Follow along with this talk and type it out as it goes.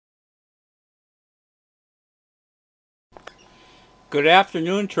Good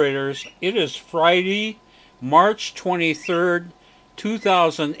afternoon, traders. It is Friday, March 23rd,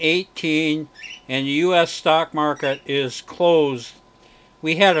 2018, and the U.S. stock market is closed.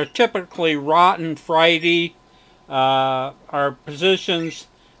 We had a typically rotten Friday. Our positions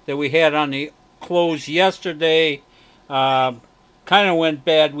that we had on the close yesterday kind of went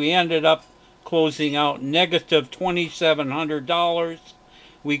bad. We ended up closing out negative $2,700.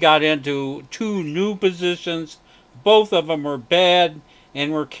 We got into two new positions. Both of them were bad,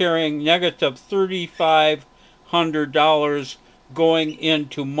 and we're carrying negative $3,500 going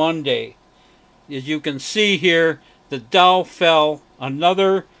into Monday. As you can see here, the Dow fell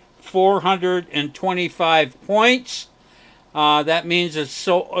another 425 points. That means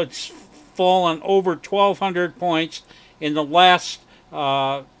it's fallen over 1,200 points in the last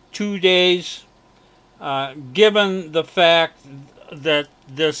 2 days. Given the fact that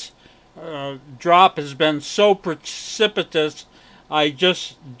this drop has been so precipitous, I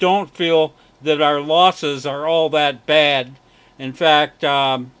just don't feel that our losses are all that bad. In fact,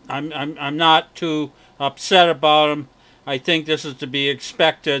 I'm not too upset about them. I think this is to be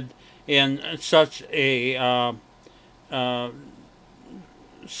expected in such a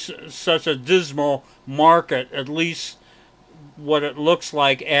dismal market, at least what it looks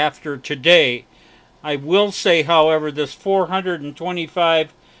like after today. I will say, however, this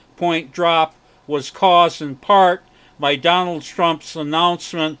 425 point drop was caused in part by Donald Trump's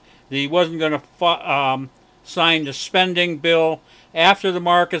announcement that he wasn't going to sign the spending bill. After the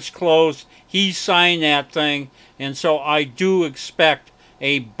markets closed, he signed that thing, and so I do expect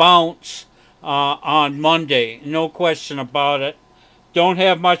a bounce on Monday. No question about it. Don't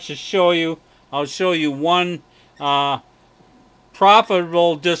have much to show you. I'll show you one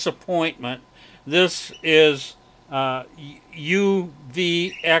profitable disappointment. This is UVXY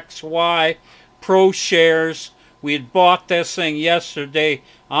Pro Shares. We had bought this thing yesterday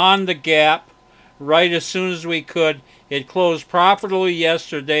on the gap right as soon as we could. It closed profitably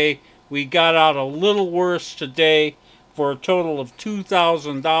yesterday. We got out a little worse today for a total of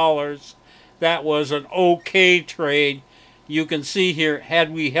 $2,000. That was an okay trade. You can see here,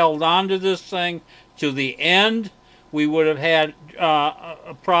 had we held on to this thing to the end, we would have had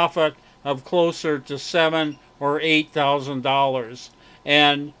a profit of closer to $7,000 or $8,000,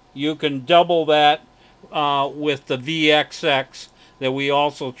 and you can double that with the VXX that we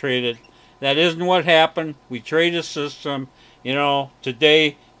also traded. That isn't what happened. We trade a system. You know,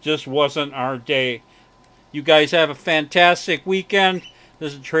 today just wasn't our day. You guys have a fantastic weekend.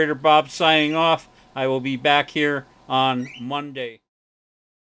 This is Trader Bob signing off. I will be back here on Monday.